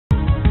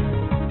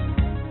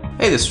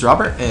Hey, this is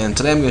Robert, and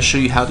today I'm going to show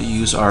you how to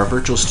use our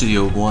Virtual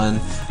Studio 1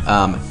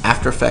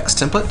 After Effects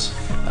template.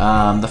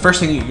 The first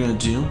thing you're going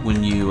to do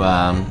when you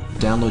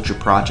download your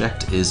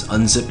project is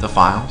unzip the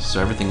file, so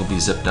everything will be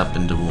zipped up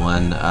into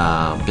one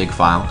big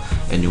file,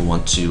 and you'll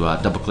want to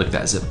double-click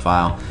that zip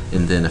file,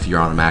 and then if you're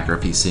on a Mac or a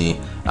PC,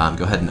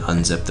 go ahead and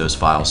unzip those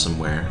files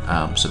somewhere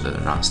so that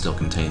they're not still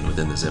contained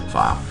within the zip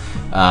file.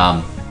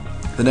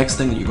 The next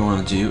thing that you're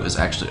going to do is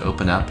actually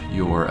open up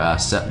your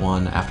Set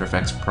 1 After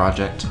Effects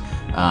project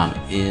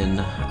in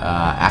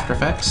After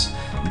Effects.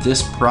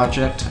 This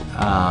project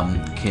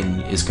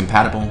is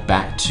compatible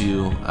back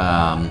to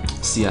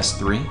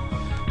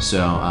CS3.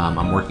 So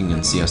I'm working in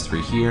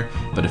CS3 here,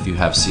 but if you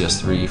have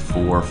CS3,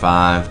 4,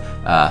 5,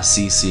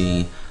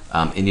 CC,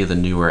 any of the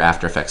newer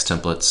After Effects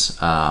templates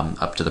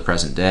up to the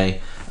present day,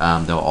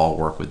 they'll all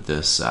work with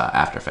this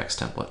After Effects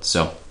template.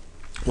 So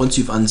once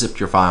you've unzipped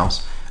your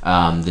files,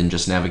 then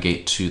just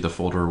navigate to the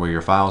folder where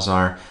your files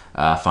are,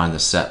 find the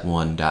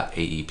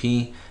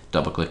set1.aep,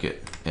 double click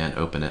it, and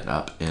open it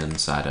up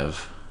inside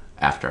of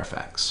After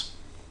Effects,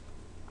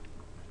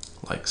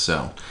 like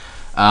so.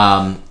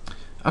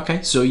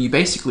 Okay, so you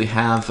basically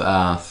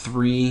have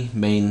three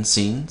main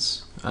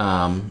scenes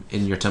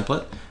in your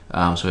template.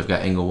 So we've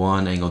got angle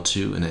 1, angle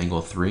 2, and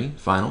angle 3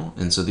 final,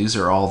 and so these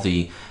are all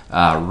the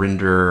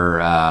render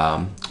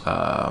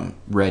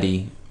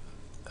ready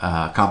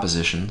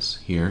compositions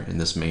here in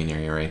this main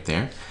area right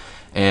there.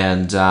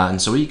 And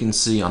so what you can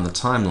see on the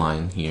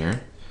timeline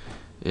here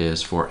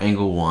is for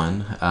angle 1,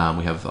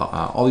 we have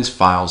all these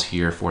files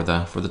here for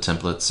the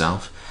template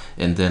itself,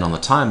 and then on the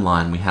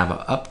timeline we have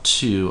up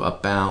to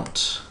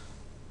about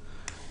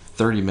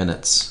 30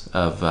 minutes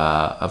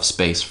of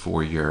space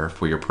for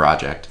your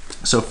project.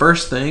 So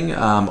first thing,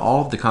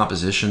 all of the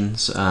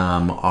compositions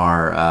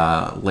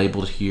are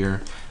labeled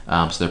here.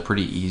 So they're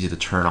pretty easy to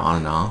turn on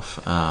and off.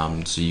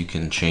 So you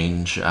can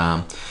change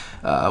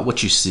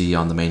what you see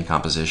on the main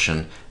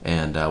composition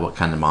and what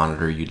kind of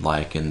monitor you'd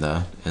like in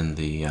the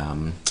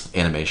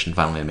animation,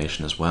 final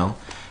animation as well.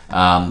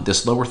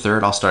 This lower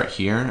third, I'll start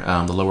here.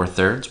 The lower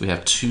thirds, we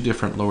have two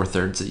different lower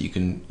thirds that you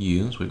can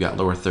use. We've got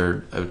lower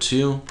third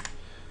 02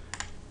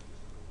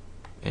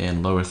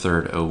 and lower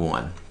third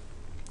 01.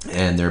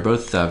 And they're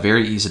both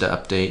very easy to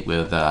update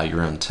with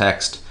your own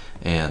text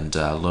and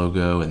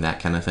logo and that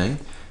kind of thing.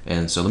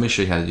 And so let me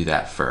show you how to do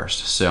that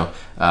first. So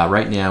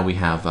right now we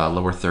have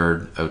lower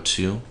third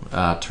 02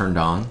 turned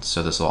on,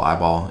 so this little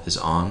eyeball is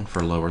on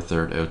for lower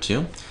third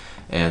 02.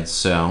 And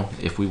so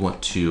if we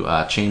want to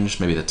change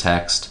maybe the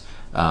text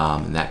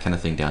and that kind of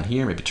thing down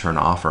here, maybe turn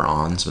off or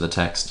on some of the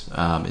text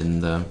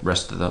in the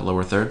rest of the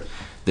lower third,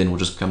 then we'll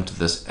just come to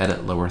this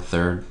edit lower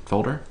third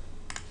folder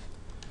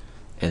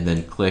and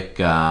then click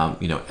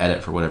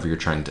edit for whatever you're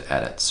trying to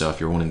edit. So if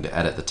you're wanting to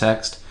edit the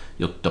text,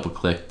 you'll double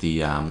click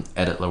the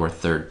edit lower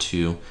third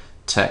 2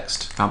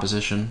 text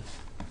composition,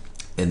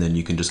 and then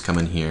you can just come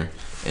in here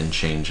and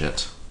change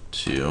it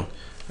to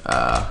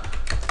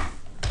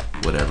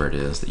whatever it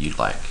is that you'd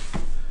like.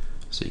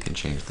 So you can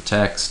change the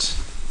text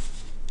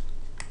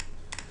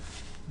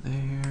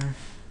there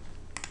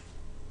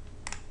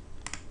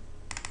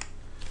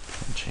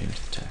and change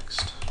the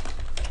text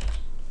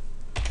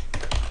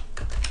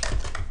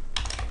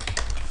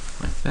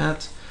like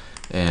that.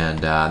 And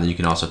then you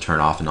can also turn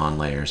off and on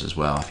layers as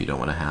well if you don't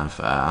want to have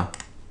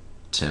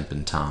temp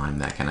and time,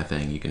 that kind of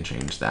thing. You can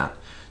change that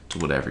to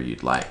whatever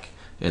you'd like.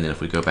 And then if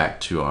we go back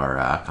to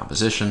our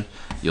composition,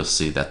 you'll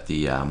see that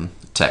the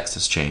text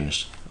has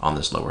changed on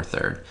this lower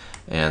third.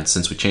 And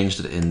since we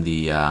changed it in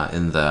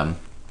the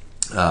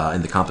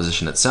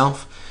composition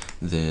itself,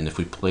 then if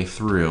we play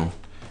through,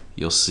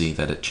 you'll see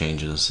that it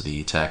changes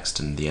the text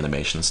and the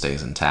animation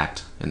stays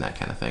intact and that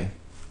kind of thing.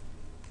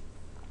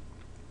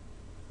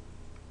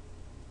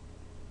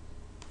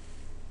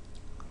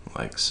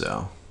 Like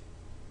so.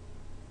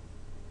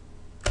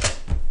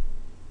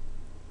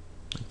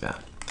 Like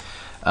that.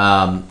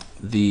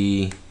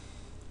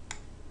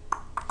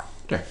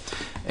 There.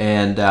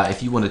 And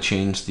if you want to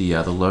change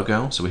the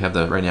logo, so we have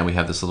right now we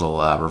have this little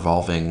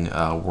revolving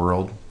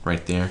world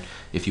right there.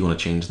 If you want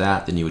to change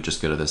that, then you would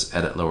just go to this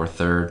edit lower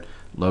third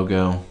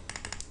logo,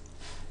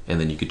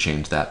 and then you could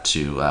change that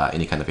to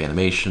any kind of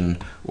animation,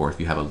 or if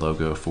you have a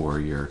logo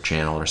for your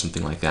channel or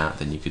something like that,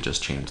 then you could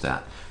just change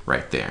that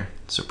right there.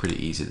 So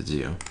pretty easy to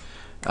do.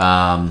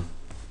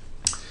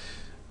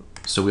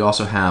 So we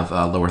also have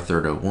lower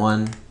third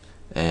 01,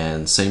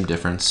 and same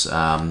difference.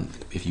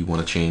 If you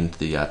want to change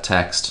the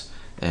text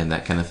and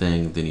that kind of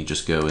thing, then you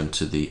just go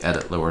into the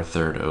edit lower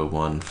third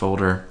 01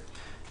 folder,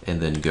 and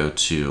then go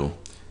to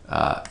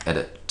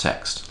edit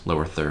text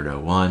lower third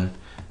 01,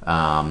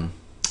 and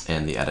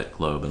the edit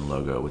globe and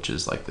logo, which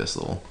is like this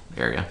little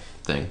area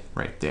thing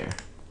right there.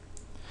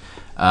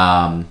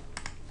 All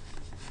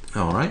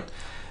right.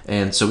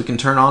 And so we can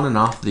turn on and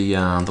off the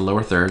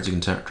lower thirds. You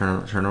can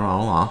turn it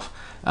all off.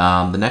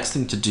 The next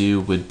thing to do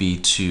would be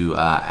to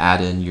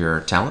add in your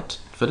talent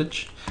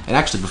footage. And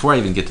actually, before I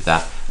even get to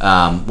that,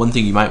 one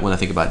thing you might want to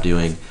think about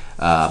doing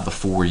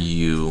before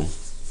you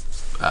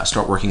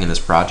start working in this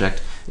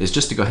project is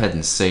just to go ahead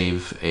and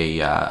save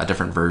a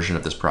different version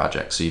of this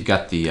project. So you've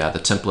got the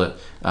template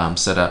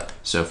set up.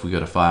 So if we go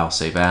to File,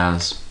 Save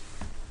As,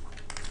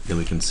 then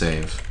we can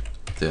save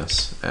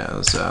this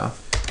as a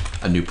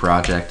new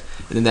project.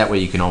 And then that way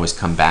you can always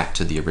come back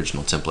to the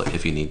original template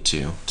if you need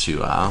to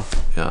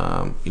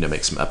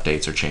make some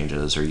updates or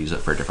changes or use it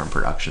for a different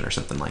production or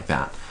something like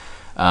that.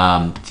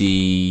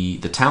 The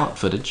talent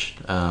footage,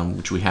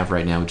 which we have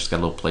right now, we just got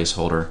a little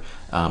placeholder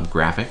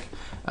graphic.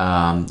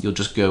 You'll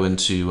just go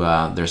into,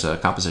 there's a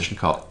composition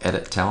called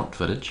Edit Talent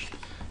Footage,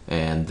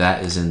 and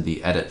that is in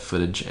the Edit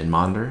Footage and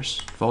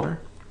Monitors folder.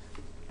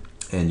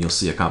 And you'll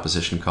see a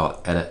composition called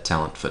Edit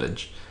Talent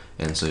Footage.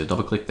 And so you'll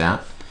double click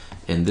that,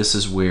 and this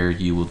is where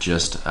you will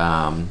just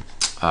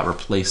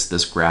replace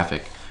this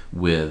graphic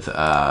with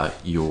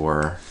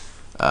your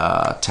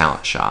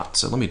talent shot.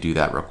 So let me do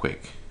that real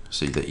quick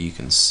so that you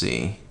can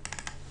see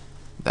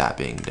that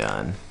being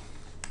done.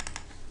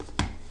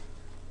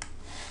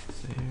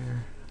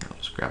 There. I'll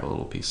just grab a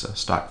little piece of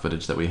stock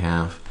footage that we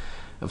have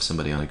of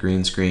somebody on a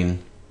green screen.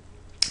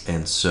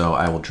 And so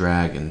I will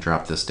drag and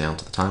drop this down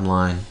to the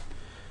timeline.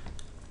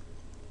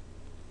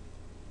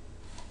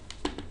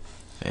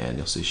 And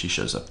you'll see she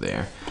shows up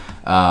there.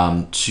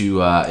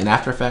 In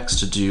After Effects,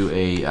 to do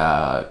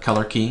a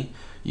color key,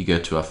 you go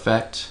to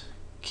Effect,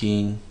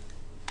 Key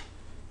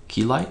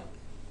Light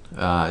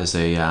is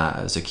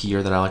a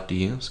keyer that I like to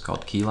use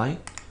called Key Light.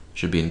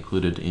 Should be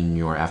included in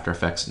your After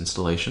Effects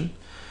installation.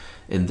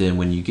 And then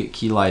when you get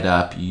Key Light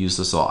up, you use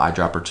this little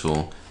eyedropper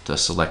tool to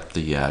select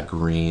the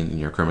green in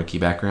your chroma key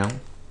background.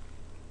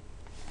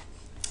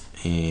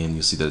 And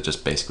you'll see that it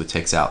just basically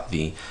takes out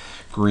the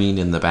green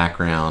in the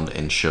background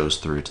and shows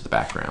through to the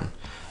background.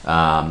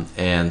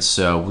 And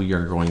so we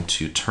are going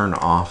to turn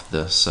off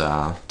this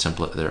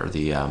template there,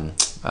 the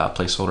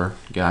placeholder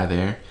guy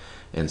there.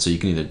 And so you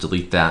can either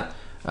delete that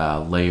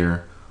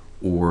layer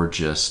or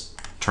just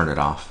turn it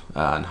off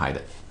and hide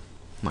it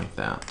like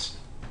that.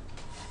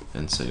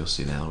 And so you'll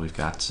see now we've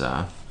got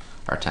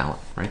our talent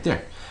right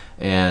there.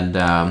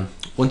 And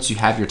once you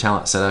have your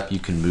talent set up, you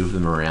can move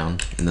them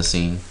around in the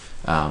scene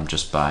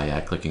just by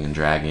clicking and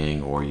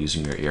dragging or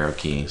using your arrow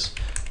keys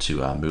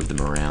to move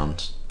them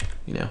around,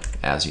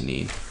 as you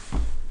need,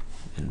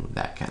 and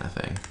that kind of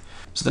thing.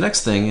 So the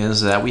next thing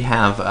is that we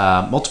have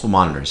multiple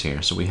monitors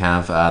here. So we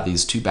have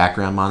these two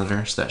background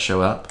monitors that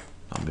show up.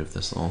 I'll move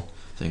this little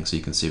thing so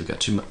you can see we've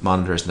got two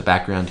monitors in the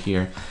background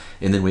here,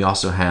 and then we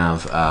also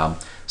have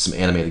some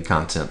animated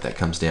content that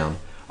comes down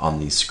on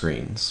these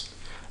screens.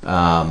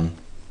 The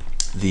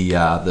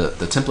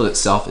template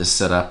itself is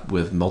set up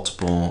with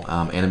multiple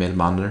animated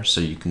monitors,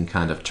 so you can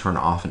kind of turn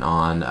off and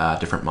on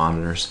different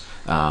monitors.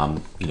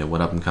 One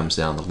of them comes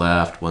down the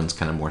left, one's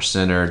kind of more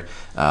centered,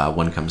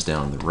 one comes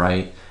down on the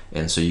right,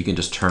 and so you can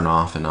just turn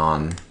off and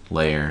on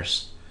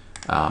layers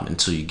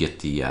until you get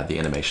the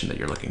animation that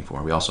you're looking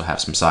for. We also have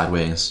some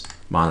sideways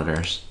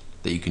monitors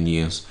that you can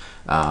use,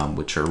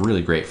 which are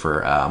really great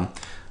for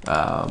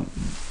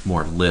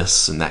more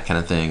lists and that kind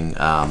of thing.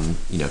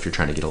 If you're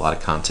trying to get a lot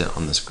of content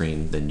on the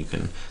screen, then you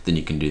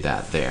can do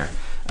that there.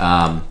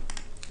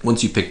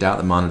 Once you picked out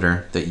the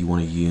monitor that you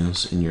want to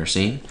use in your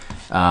scene,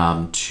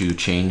 to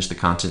change the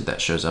content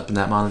that shows up in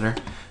that monitor,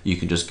 you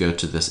can just go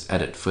to this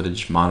Edit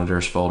Footage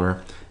Monitors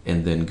folder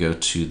and then go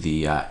to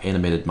the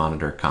Animated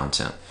Monitor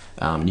content.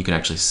 You can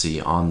actually see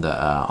on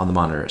the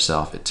monitor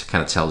itself, it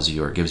kind of tells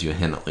you or gives you a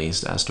hint at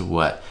least as to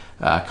what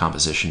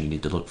composition you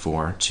need to look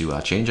for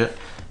to change it.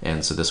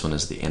 And so this one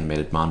is the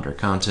Animated Monitor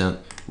content,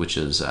 which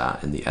is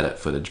in the Edit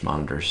Footage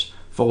Monitors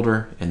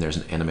folder, and there's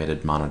an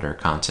Animated Monitor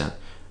content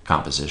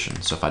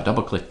composition. So if I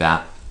double click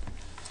that,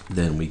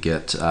 then we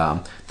get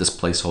this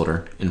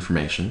placeholder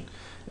information,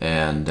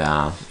 and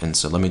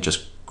so let me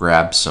just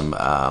grab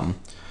some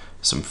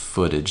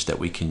footage that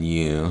we can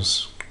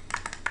use.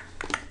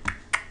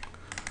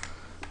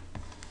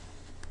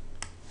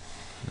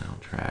 And I'll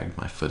drag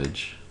my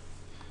footage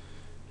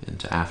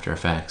into After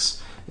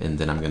Effects, and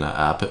then I'm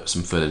gonna put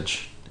some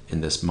footage in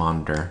this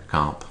monitor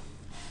comp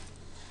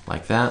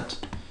like that.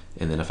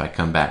 And then if I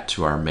come back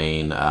to our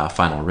main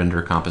final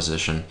render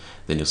composition,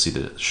 then you'll see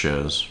that it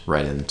shows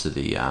right into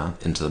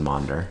the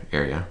monitor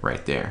area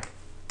right there.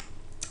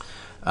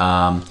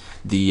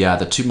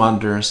 The two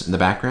monitors in the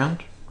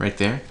background right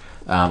there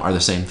are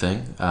the same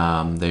thing.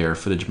 They are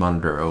Footage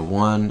Monitor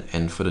 01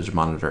 and Footage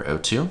Monitor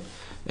 02.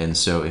 And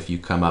so if you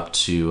come up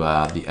to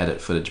the Edit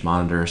Footage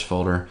Monitors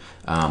folder,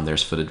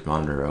 there's Footage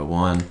Monitor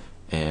 01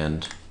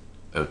 and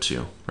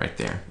 02 right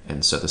there.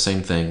 And so the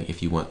same thing,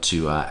 if you want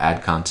to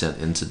add content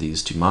into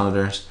these two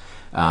monitors,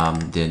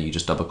 then you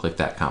just double click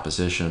that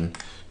composition,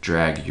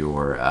 drag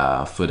your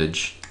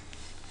footage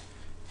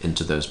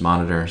into those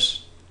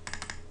monitors,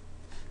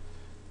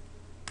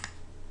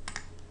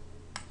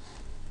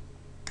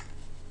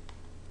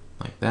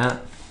 like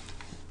that,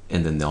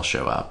 and then they'll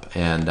show up.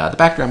 And the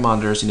background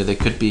monitors, they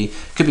could be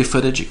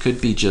footage, it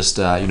could be just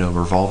a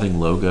revolving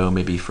logo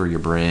maybe for your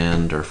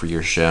brand or for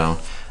your show.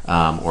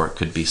 Or it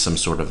could be some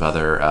sort of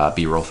other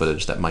B-roll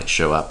footage that might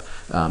show up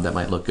that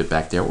might look good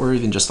back there, or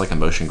even just like a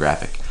motion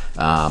graphic.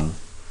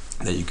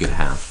 that you could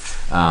have.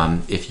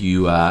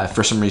 If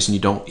for some reason you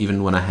don't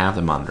even want to have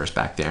the monitors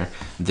back there,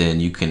 then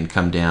you can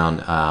come down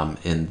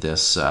in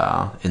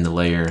the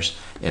layers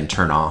and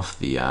turn off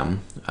the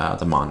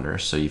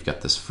monitors. So you've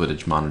got this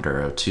footage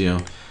monitor 02.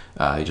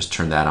 You just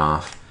turn that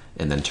off,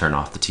 and then turn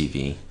off the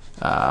TV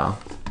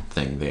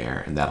thing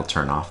there, and that'll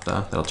turn off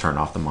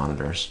the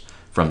monitors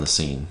from the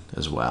scene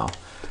as well.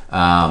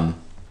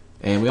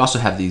 And we also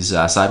have these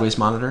sideways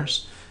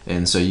monitors.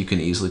 And so you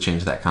can easily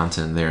change that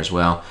content in there as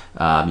well.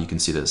 You can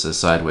see that it says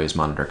sideways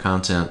monitor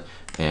content,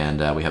 and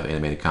we have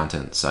animated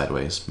content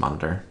sideways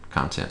monitor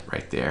content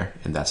right there.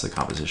 And that's the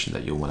composition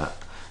that you'll want to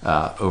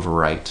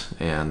overwrite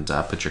and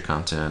put your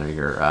content or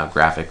your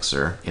graphics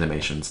or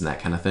animations and that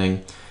kind of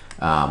thing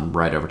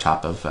right over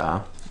top of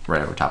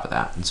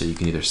that. And so you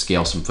can either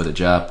scale some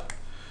footage up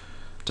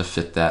to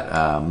fit that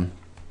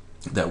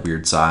that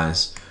weird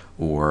size,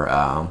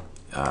 or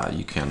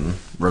you can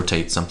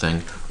rotate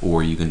something,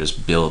 or you can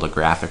just build a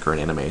graphic or an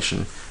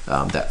animation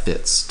that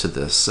fits to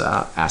this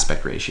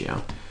aspect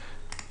ratio,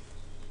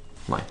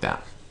 like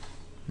that.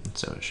 And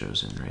so it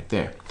shows in right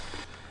there.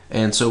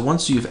 And so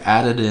once you've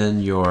added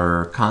in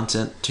your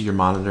content to your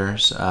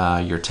monitors,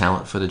 your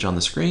talent footage on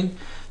the screen,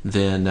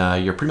 then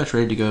you're pretty much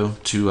ready to go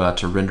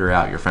to render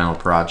out your final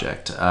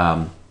project.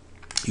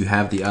 You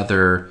have the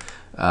other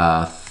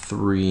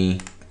 3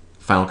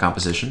 final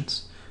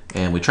compositions.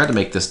 And we tried to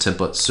make this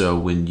template so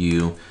when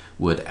you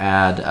would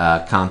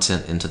add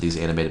content into these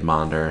animated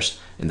monitors,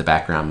 in the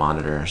background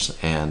monitors,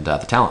 and the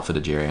talent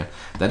footage area,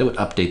 that it would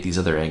update these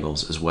other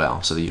angles as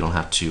well, so that you don't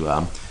have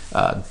to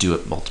do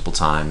it multiple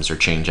times or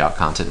change out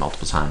content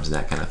multiple times and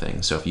that kind of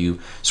thing. So if you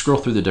scroll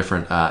through the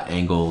different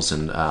angles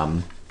and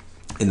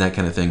that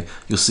kind of thing,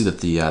 you'll see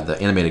that the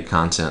animated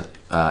content,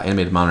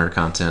 animated monitor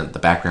content, the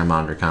background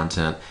monitor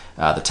content,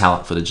 the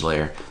talent footage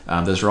layer,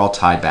 those are all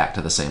tied back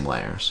to the same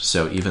layers.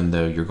 So even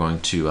though you're going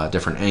to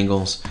different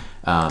angles,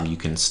 you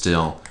can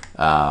still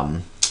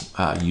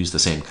use the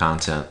same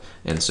content,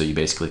 and so you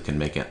basically can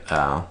make it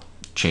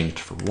changed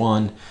for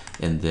one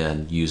and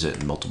then use it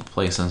in multiple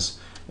places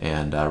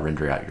and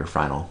render out your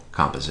final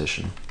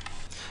composition.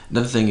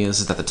 Another thing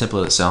is that the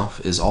template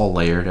itself is all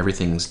layered.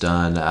 Everything's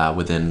done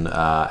within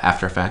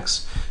After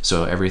Effects,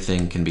 so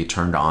everything can be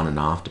turned on and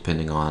off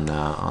depending on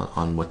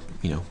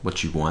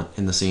what you want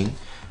in the scene.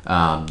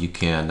 You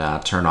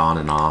can turn on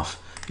and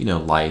off,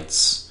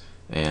 lights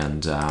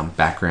and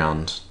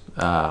background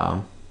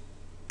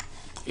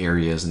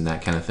areas and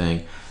that kind of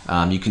thing.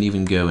 You can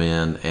even go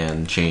in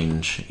and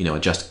change,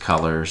 adjust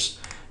colors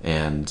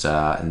and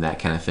that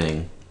kind of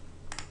thing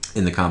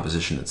in the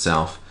composition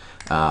itself.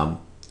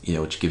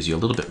 Which gives you a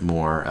little bit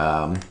more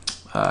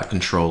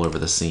control over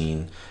the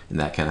scene and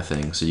that kind of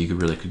thing. So you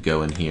could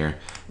go in here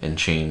and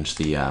change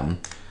the,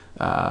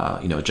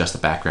 adjust the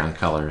background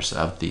colors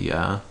of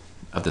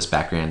this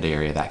background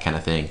area, that kind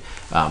of thing,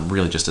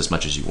 really just as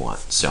much as you want.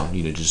 So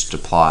just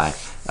apply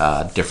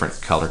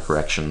different color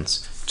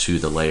corrections to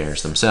the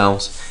layers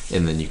themselves,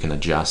 and then you can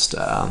adjust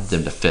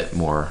them to fit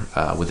more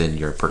within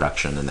your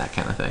production and that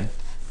kind of thing.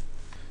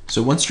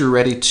 So once you're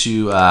ready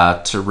to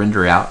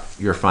render out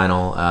your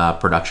final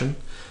production,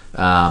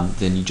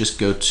 then you just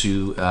go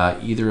to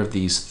either of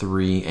these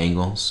 3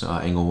 angles,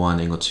 angle 1,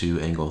 angle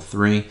 2, angle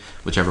 3,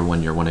 whichever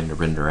one you're wanting to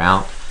render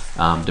out.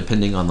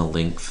 Depending on the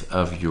length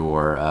of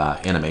your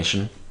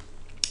animation,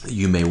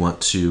 you may want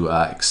to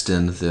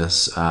extend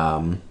this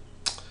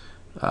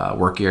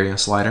work area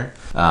slider.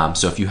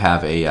 So if you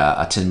have a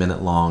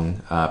 10-minute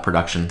long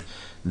production,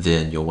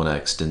 then you'll want to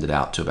extend it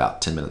out to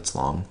about 10 minutes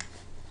long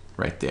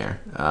right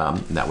there.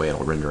 And that way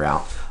it'll render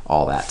out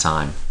all that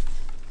time.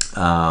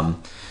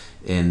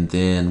 And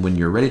then when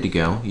you're ready to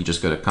go, you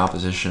just go to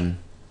Composition,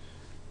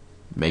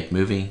 Make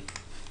Movie.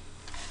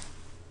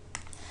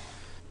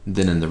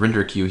 Then in the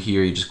render queue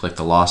here, you just click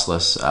the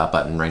lossless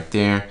button right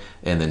there,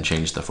 and then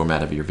change the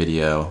format of your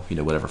video,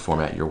 whatever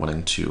format you're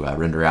wanting to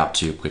render out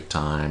to,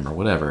 QuickTime or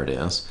whatever it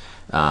is,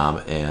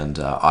 and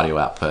audio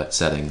output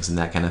settings and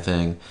that kind of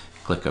thing.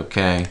 Click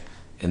OK,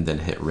 and then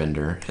hit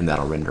render, and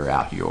that'll render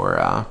out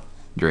your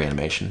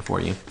animation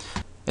for you.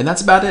 And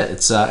that's about it.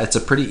 It's a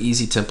pretty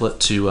easy template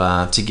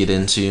to get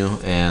into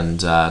and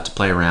to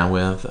play around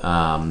with,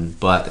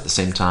 but at the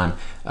same time,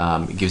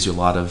 it gives you a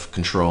lot of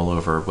control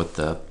over what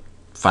the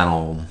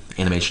final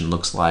animation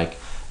looks like,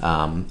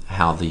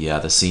 how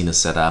the scene is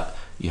set up.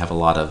 You have a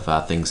lot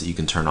of things that you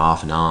can turn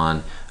off and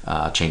on,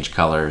 change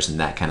colors and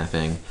that kind of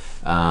thing.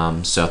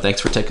 So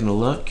thanks for taking a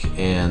look,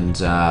 and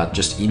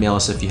just email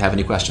us if you have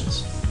any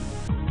questions.